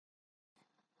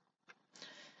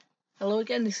Hello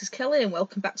again, this is Kelly and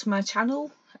welcome back to my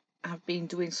channel. I've been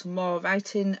doing some more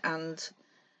writing and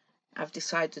I've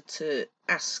decided to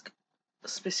ask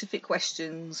specific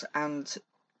questions and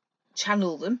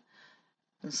channel them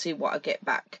and see what I get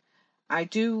back. I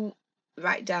do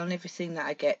write down everything that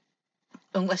I get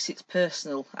unless it's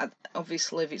personal.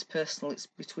 Obviously if it's personal it's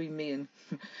between me and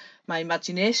my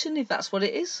imagination, if that's what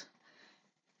it is.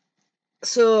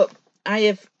 So I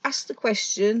have asked the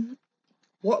question,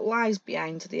 what lies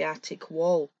behind the Arctic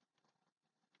wall?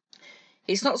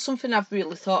 It's not something I've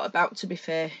really thought about, to be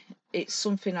fair. It's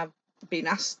something I've been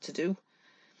asked to do.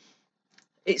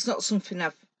 It's not something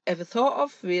I've ever thought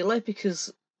of, really,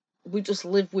 because we just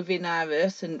live within our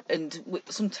Earth, and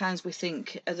sometimes we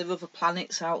think, are there other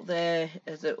planets out there?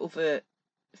 Are there other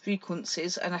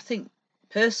frequencies? And I think,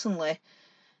 personally,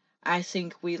 I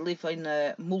think we live in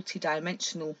a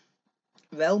multi-dimensional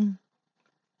realm.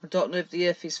 I don't know if the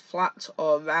Earth is flat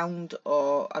or round,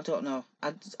 or I don't know.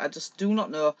 I just do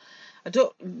not know. I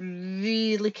don't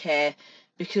really care,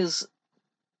 because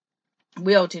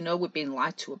we already know we're being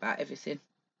lied to about everything.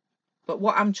 But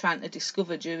what I'm trying to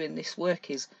discover during this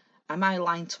work is, am I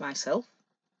lying to myself?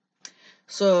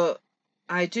 So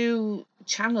I do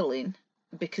channeling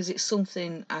because it's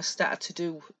something I started to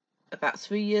do about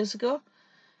 3 years ago,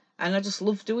 and I just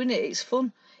love doing it. It's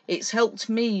fun. It's helped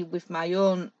me with my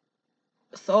own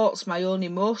thoughts, my own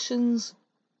emotions.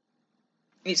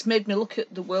 It's made me look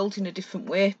at the world in a different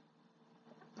way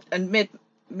and made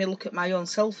me look at my own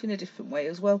self in a different way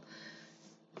as well.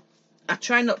 I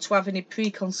try not to have any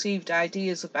preconceived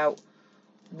ideas about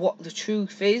what the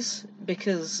truth is,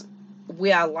 because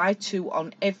we are lied to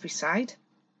on every side.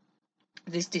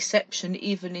 There's deception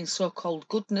even in so-called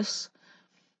goodness.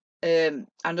 I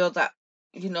know that,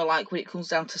 like when it comes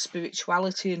down to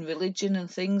spirituality and religion and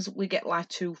things, we get lied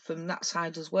to from that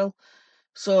side as well.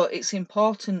 So it's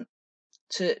important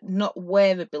to not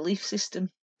wear a belief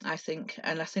system, I think,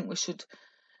 and I think we should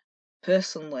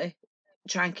personally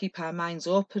try and keep our minds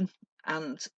open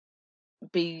and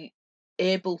be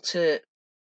able to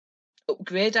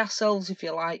upgrade ourselves, if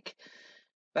you like,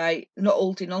 by not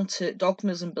holding on to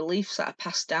dogmas and beliefs that are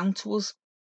passed down to us,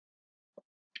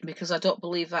 because I don't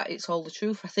believe that it's all the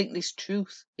truth. I think there's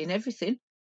truth in everything,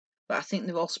 but I think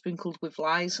they're all sprinkled with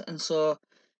lies, and so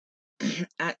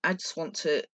I just want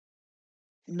to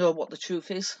know what the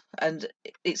truth is, and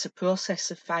it's a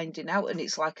process of finding out, and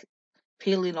it's like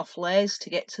peeling off layers to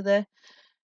get to there.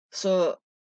 So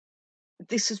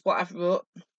this is what I've wrote.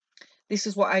 This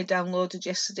is what I downloaded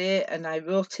yesterday, and I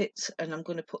wrote it, and I'm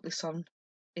going to put this on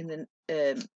in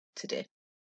the today.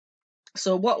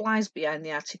 So what lies behind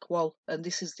the Arctic wall? And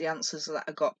this is the answers that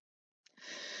I got.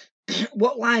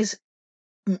 What lies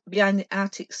behind the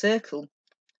Arctic Circle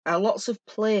are lots of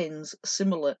planes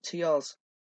similar to yours.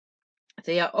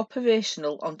 They are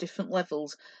operational on different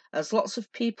levels, as lots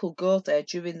of people go there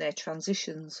during their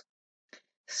transitions.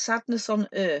 Sadness on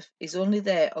Earth is only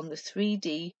there on the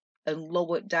 3D and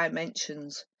lower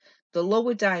dimensions. The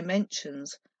lower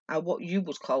dimensions are what you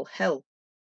would call hell.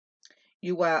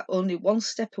 You are only one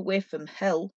step away from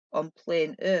hell on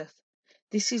plain Earth.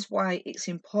 This is why it's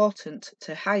important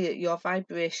to higher your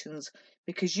vibrations,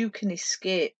 because you can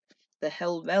escape the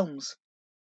hell realms.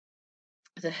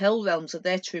 The hell realms are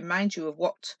there to remind you of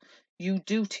what you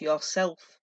do to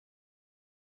yourself.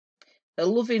 A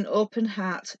loving, open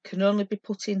heart can only be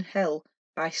put in hell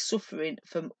by suffering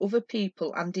from other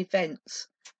people and events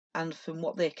and from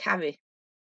what they carry.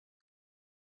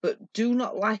 But do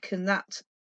not liken that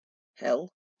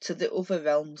hell to the other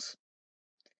realms.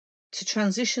 To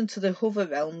transition to the other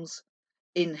realms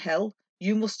in hell,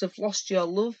 you must have lost your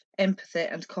love, empathy,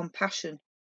 and compassion.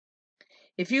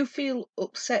 If you feel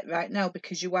upset right now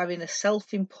because you are in a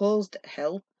self-imposed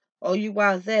hell, or you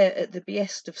are there at the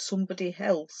behest of somebody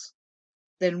else,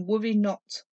 then worry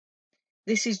not.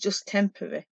 This is just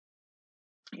temporary.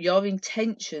 Your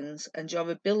intentions and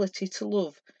your ability to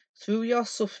love through your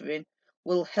suffering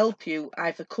will help you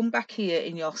either come back here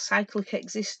in your cyclic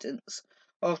existence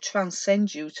or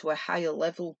transcend you to a higher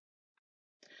level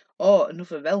or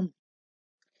another realm.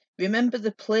 Remember,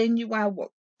 the plane you are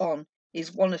on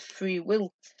is one of free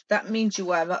will. That means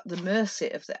you are at the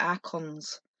mercy of the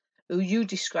archons, who you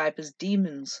describe as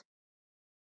demons.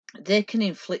 They can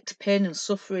inflict pain and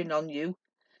suffering on you.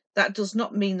 That does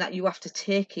not mean that you have to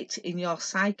take it in your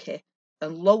psyche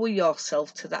and lower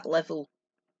yourself to that level.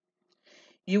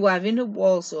 You are in a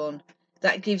war zone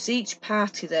that gives each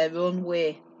party their own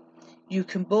way. You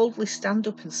can boldly stand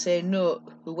up and say no,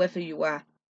 whoever you are.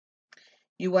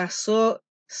 You are so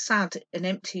sad and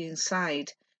empty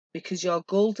inside because your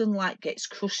golden light gets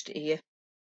crushed here.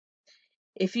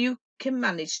 If you can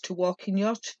manage to walk in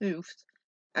your truth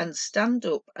and stand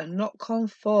up and not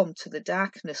conform to the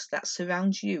darkness that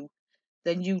surrounds you,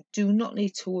 then you do not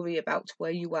need to worry about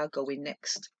where you are going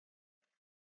next.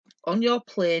 On your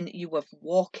plane, you have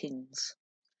walk-ins.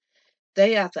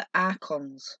 They are the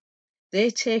archons. They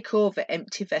take over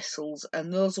empty vessels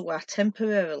and those who are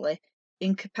temporarily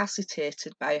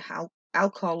incapacitated by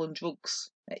alcohol and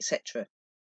drugs, etc.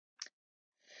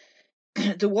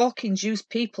 The walk-ins use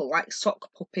people like sock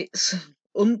puppets.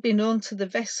 Unbeknown to the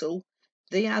vessel,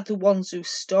 they are the ones who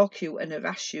stalk you and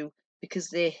harass you because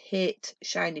they hate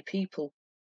shiny people.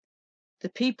 The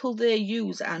people they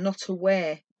use are not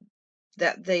aware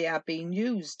that they are being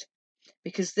used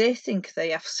because they think they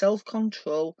have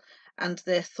self-control and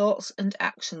their thoughts and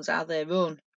actions are their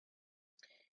own.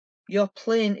 Your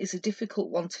plane is a difficult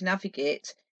one to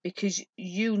navigate because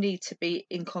you need to be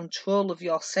in control of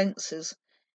your senses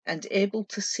and able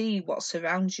to see what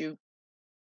surrounds you.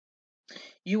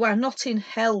 You are not in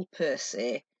hell per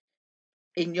se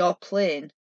in your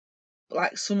plane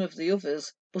like some of the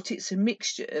others, but it's a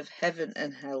mixture of heaven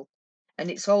and hell, and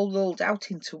it's all rolled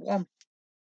out into one.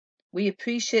 We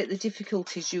appreciate the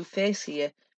difficulties you face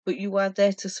here, but you are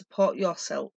there to support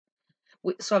yourself.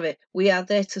 We are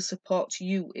there to support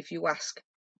you if you ask.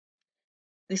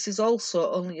 This is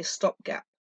also only a stopgap,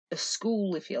 a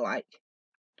school if you like.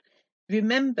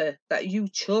 Remember that you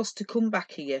chose to come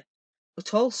back here,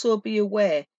 but also be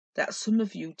aware that some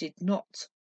of you did not,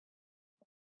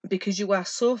 because you are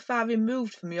so far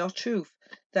removed from your truth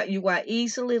that you are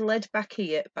easily led back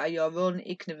here by your own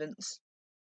ignorance.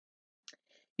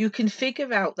 You can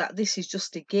figure out that this is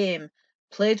just a game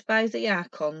played by the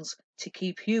archons to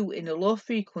keep you in a low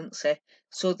frequency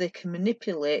so they can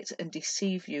manipulate and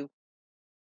deceive you.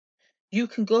 You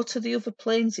can go to the other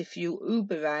planes if you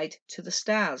Uber ride to the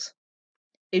stars.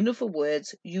 In other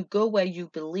words, you go where you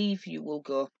believe you will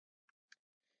go.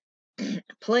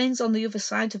 Planes on the other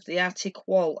side of the Arctic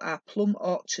wall are plum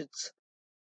orchards.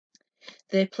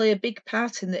 They play a big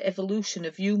part in the evolution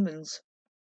of humans.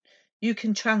 You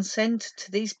can transcend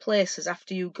to these places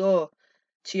after you go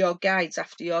to your guides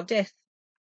after your death.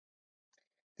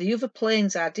 The other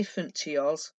planes are different to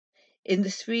yours. In the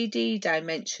 3D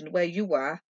dimension where you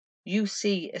are, you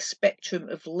see a spectrum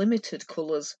of limited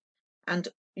colours, and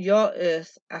your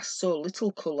Earth has so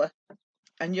little colour,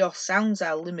 and your sounds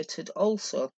are limited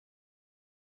also.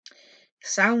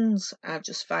 Sounds are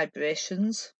just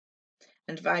vibrations,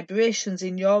 and vibrations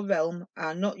in your realm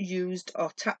are not used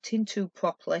or tapped into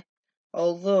properly,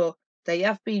 although they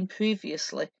have been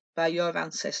previously by your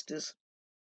ancestors.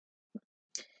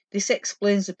 This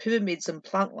explains the pyramids and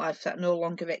plant life that no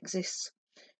longer exists.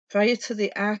 Prior to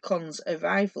the Archon's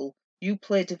arrival, you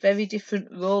played a very different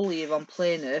role here on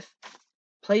plain Earth,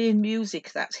 playing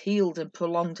music that healed and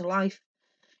prolonged life.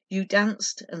 You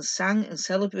danced and sang and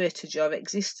celebrated your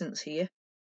existence here.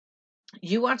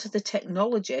 You had the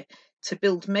technology to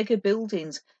build mega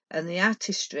buildings and the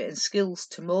artistry and skills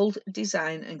to mould,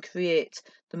 design and create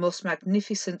the most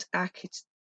magnificent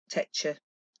architecture.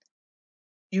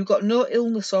 You got no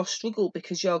illness or struggle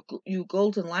because you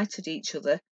golden lighted each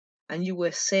other and you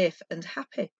were safe and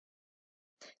happy.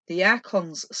 The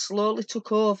Archons slowly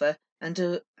took over and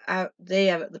they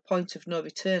are at the point of no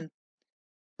return.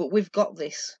 But we've got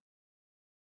this.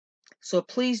 So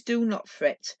please do not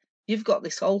fret. You've got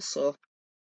this also.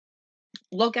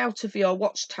 Log out of your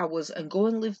watchtowers and go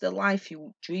and live the life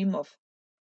you dream of.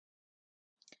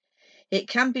 It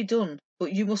can be done,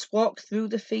 but you must walk through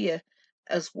the fear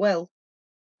as well,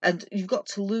 and you've got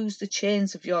to lose the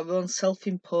chains of your own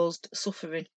self-imposed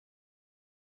suffering.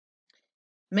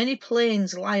 Many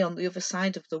planes lie on the other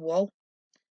side of the wall,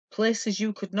 places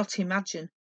you could not imagine.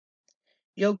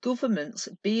 Your governments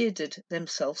bearded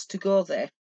themselves to go there.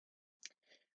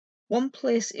 One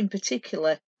place in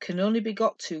particular can only be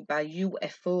got to by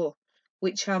UFO,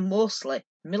 which are mostly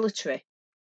military,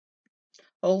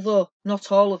 although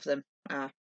not all of them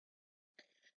are.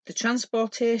 The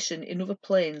transportation in other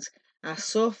planes are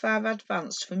so far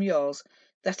advanced from yours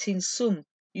that in some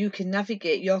you can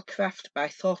navigate your craft by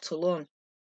thought alone.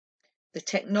 The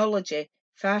technology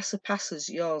far surpasses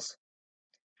yours.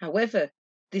 However,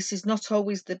 this is not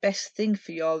always the best thing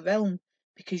for your realm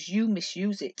because you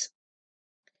misuse it.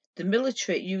 The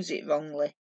military use it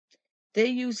wrongly. They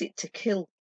use it to kill.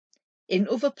 In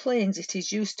other planes it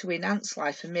is used to enhance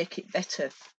life and make it better.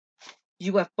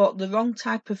 You have bought the wrong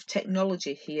type of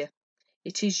technology here.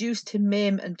 It is used to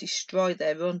maim and destroy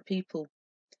their own people.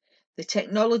 The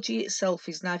technology itself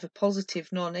is neither positive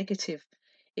nor negative.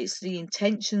 It's the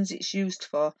intentions it's used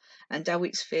for and how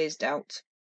it's phased out.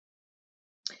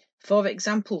 For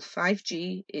example,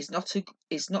 5G is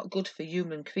not good for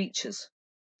human creatures.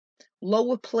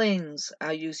 Lower planes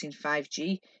are using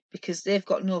 5G because they've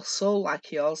got no soul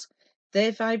like yours.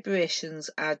 Their vibrations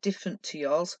are different to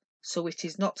yours, so it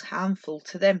is not harmful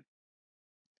to them.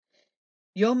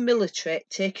 Your military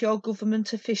take your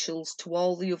government officials to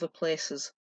all the other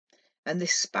places, and they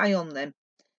spy on them.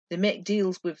 They make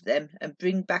deals with them and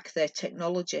bring back their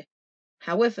technology.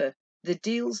 However, the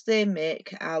deals they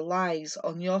make are lies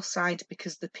on your side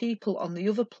because the people on the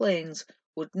other planes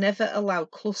would never allow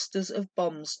clusters of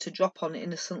bombs to drop on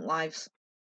innocent lives.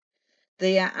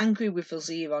 They are angry with us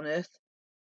here on Earth.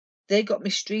 They got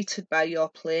mistreated by your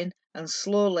plane, and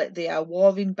slowly they are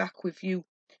warring back with you,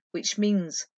 which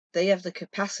means they have the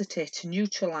capacity to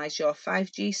neutralise your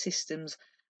 5G systems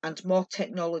and more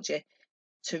technology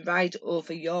to ride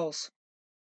over yours.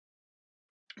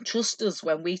 Trust us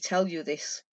when we tell you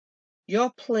this. Your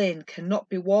plane cannot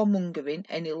be warmongering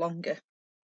any longer.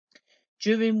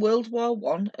 During World War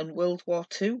I and World War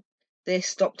II, they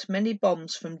stopped many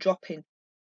bombs from dropping.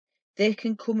 They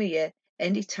can come here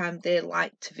any time they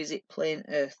like to visit plain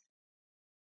Earth.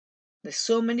 There's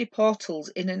so many portals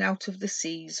in and out of the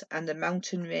seas and the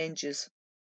mountain ranges.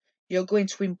 You're going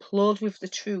to implode with the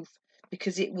truth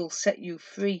because it will set you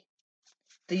free.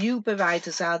 The Uber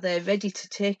riders are there ready to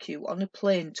take you on a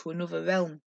plane to another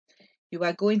realm. You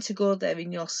are going to go there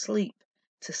in your sleep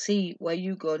to see where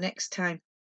you go next time.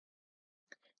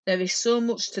 There is so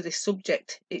much to this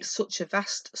subject, it's such a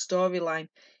vast storyline,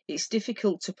 it's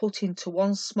difficult to put into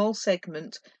one small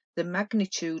segment the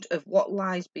magnitude of what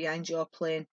lies behind your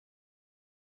plane.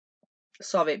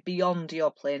 Beyond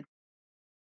your plane.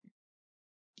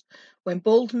 When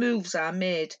bold moves are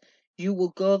made, you will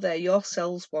go there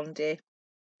yourselves one day.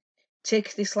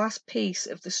 Take this last piece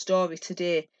of the story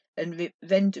today and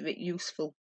render it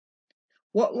useful.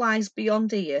 What lies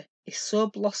beyond here is so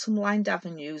blossom-lined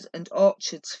avenues and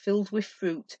orchards filled with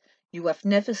fruit you have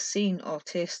never seen or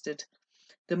tasted,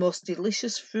 the most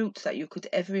delicious fruit that you could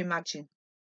ever imagine.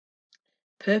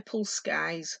 Purple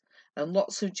skies and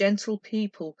lots of gentle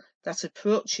people that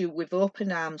approach you with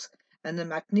open arms, and the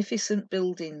magnificent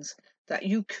buildings that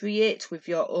you create with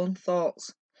your own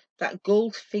thoughts, that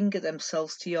gold finger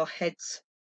themselves to your heads.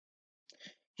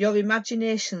 Your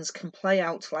imaginations can play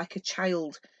out like a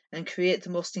child and create the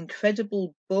most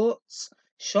incredible boats,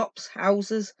 shops,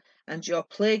 houses, and your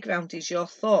playground is your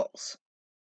thoughts.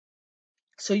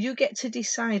 So you get to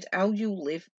decide how you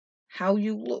live, how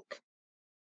you look.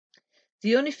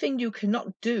 The only thing you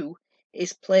cannot do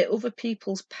is play other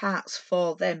people's parts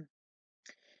for them.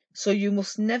 So you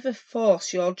must never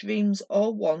force your dreams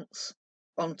or wants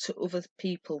onto other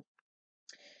people.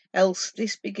 Else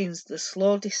this begins the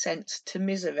slow descent to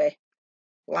misery,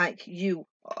 like you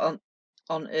on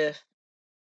Earth.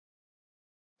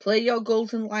 Play your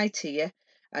golden light here,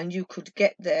 and you could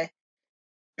get there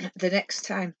the next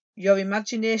time. Your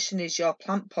imagination is your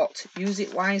plant pot. Use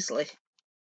it wisely.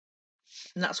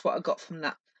 And that's what I got from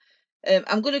that.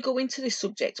 I'm going to go into this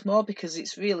subject more because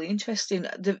it's really interesting.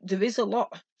 There is a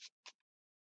lot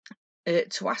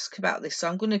to ask about this, so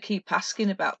I'm going to keep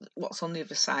asking about what's on the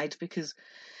other side because,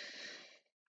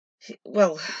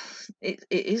 well, it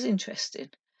is interesting.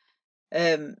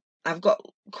 I've got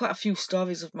quite a few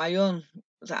stories of my own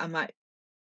that I might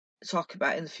talk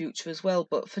about in the future as well,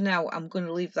 but for now I'm going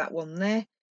to leave that one there.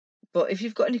 But if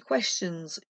you've got any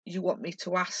questions you want me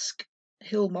to ask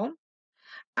Hilmon,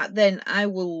 then I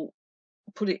will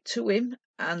put it to him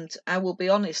and I will be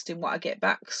honest in what I get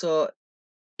back. So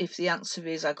if the answer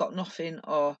is I got nothing,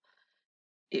 or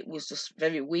it was just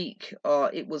very weak, or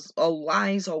it was all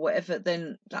lies or whatever,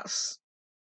 then that's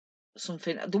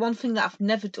something. The one thing that I've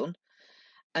never done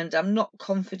and I'm not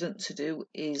confident to do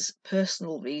is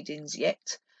personal readings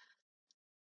yet.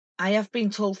 I have been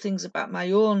told things about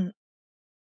my own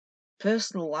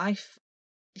personal life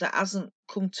that hasn't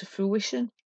come to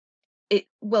fruition.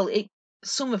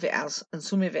 Some of it has and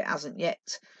some of it hasn't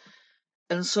yet.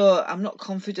 And so I'm not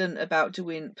confident about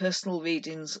doing personal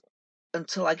readings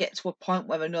until I get to a point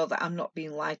where I know that I'm not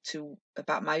being lied to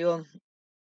about my own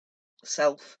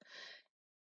self.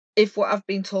 If what I've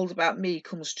been told about me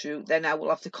comes true, then I will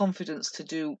have the confidence to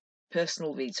do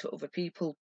personal reads for other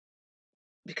people,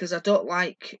 because I don't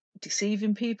like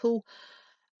deceiving people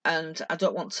and I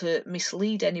don't want to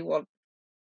mislead anyone.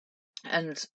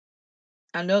 And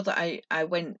I know that I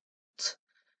went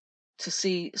to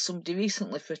see somebody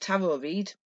recently for a tarot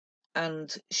read,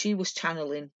 and she was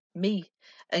channeling me,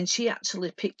 and she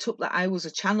actually picked up that I was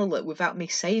a channeler without me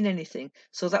saying anything,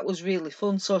 so that was really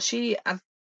fun. So she had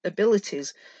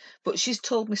abilities, but she's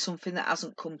told me something that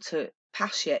hasn't come to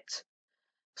pass yet.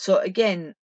 So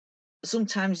again,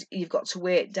 sometimes you've got to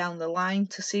wait down the line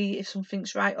to see if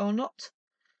something's right or not.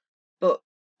 But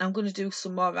I'm going to do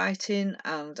some more writing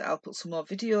and I'll put some more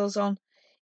videos on.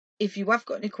 If you have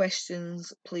got any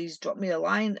questions, please drop me a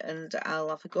line and I'll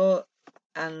have a go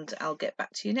and I'll get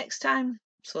back to you next time.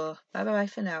 So bye bye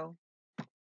for now.